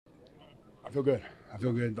I feel good. I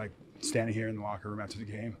feel good, like standing here in the locker room after the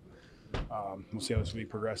game. We'll see how this week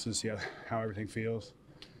progresses, see how everything feels,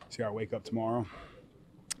 see how I wake up tomorrow.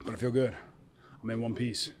 But I feel good. I'm in one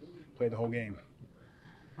piece. Played the whole game.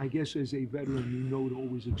 I guess as a veteran, you know to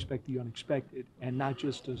always expect the unexpected, and not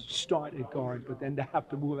just to start at guard, but then to have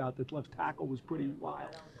to move out to left tackle was pretty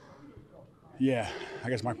wild. Yeah, I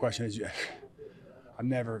guess my question is, I've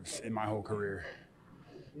never in my whole career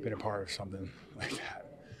been a part of something like that.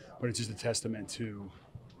 But it's just a testament to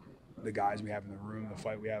the guys we have in the room, the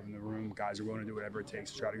fight we have in the room. Guys are willing to do whatever it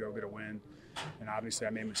takes to try to go get a win. And obviously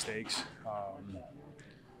I made mistakes. I'm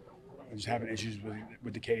just having issues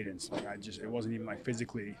with the cadence. Like it wasn't even like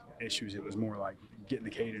physically issues. It was more like getting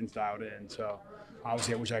the cadence dialed in. So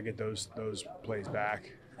obviously I wish I could get those plays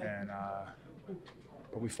back. And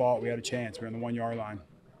but we fought. We had a chance. We were on the 1 yard line.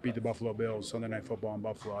 Beat the Buffalo Bills. Sunday Night Football in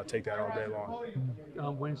Buffalo. I'll take that all day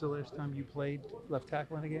long. When's the last time you played left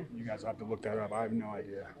tackle in a game? You guys have to look that up. I have no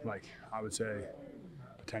idea. Like I would say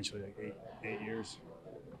potentially like eight years.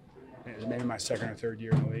 It was maybe my second or third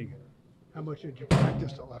year in the league. How much did you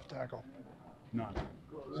practice at left tackle? None.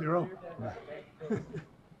 0? No.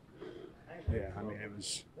 Yeah, I mean, it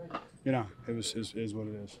was, it is what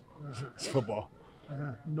it is. It's football.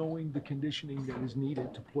 Knowing the conditioning that is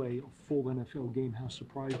needed to play a full NFL game, how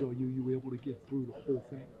surprised are you were able to get through the whole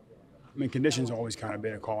thing? I mean, conditioning's always kind of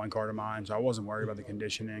been a calling card of mine, so I wasn't worried about the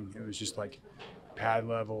conditioning. It was just like pad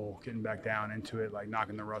level, getting back down into it, like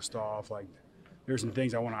knocking the rust off. Like there's some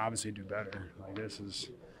things I want to obviously do better. Like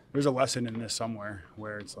there's a lesson in this somewhere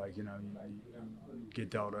where it's like, you get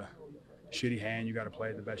dealt a shitty hand, you got to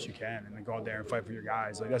play it the best you can and then go out there and fight for your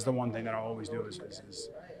guys. Like that's the one thing that I always do is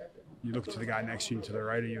you look to the guy next to you, to the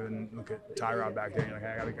right of you, and look at Tyrod back there.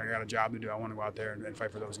 You're like, I got a job to do. I want to go out there and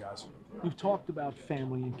fight for those guys. You've talked about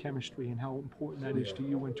family and chemistry and how important that is to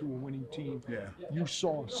you and to a winning team. Yeah. You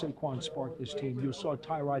saw Saquon spark this team. You saw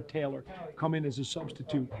Tyrod Taylor come in as a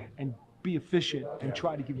substitute and be efficient and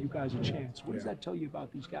try to give you guys a chance. What does that tell you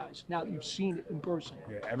about these guys now that you've seen it in person?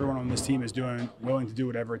 Yeah, everyone on this team is willing to do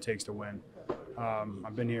whatever it takes to win.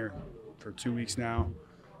 I've been here for 2 weeks now.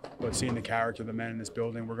 But seeing the character of the men in this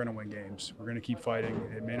building, we're going to win games. We're going to keep fighting.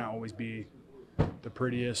 It may not always be the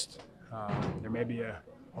prettiest. There may be a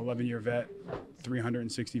 11-year vet,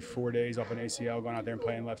 364 days off an ACL, going out there and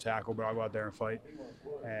playing left tackle, but I'll go out there and fight.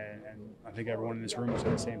 And I think everyone in this room will say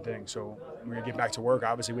the same thing. So we're going to get back to work.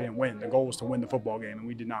 Obviously, we didn't win. The goal was to win the football game, and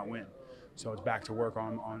we did not win. So it's back to work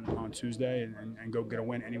on Tuesday and go get a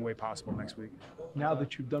win any way possible next week. Now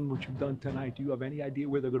that you've done what you've done tonight, do you have any idea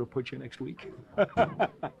where they're going to put you next week?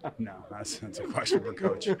 No, that's a question for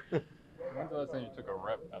Coach. When's the last time you took a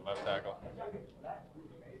rep at left tackle?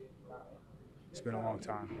 It's been a long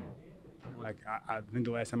time. Like I think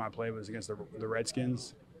the last time I played was against the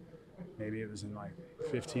Redskins. Maybe it was in like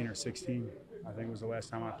 15 or 16. I think was the last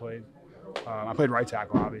time I played. I played right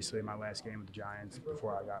tackle, obviously, in my last game with the Giants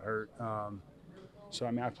before I got hurt. So,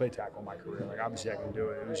 I mean, I've played tackle in my career. Like, obviously, I can do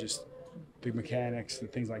it. It was just the mechanics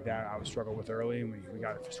and things like that I would struggle with early, and we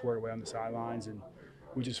got it squared away on the sidelines, and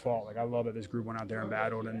we just fought. Like, I love that this group went out there and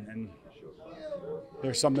battled, and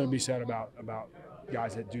there's something to be said about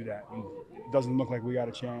guys that do that. And it doesn't look like we got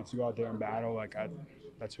a chance to go out there and battle. Like, I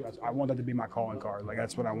want that to be my calling card. Like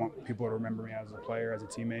that's what I want people to remember me as a player, as a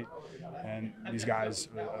teammate, and these guys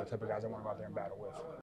are the type of guys I want to go out there and battle with.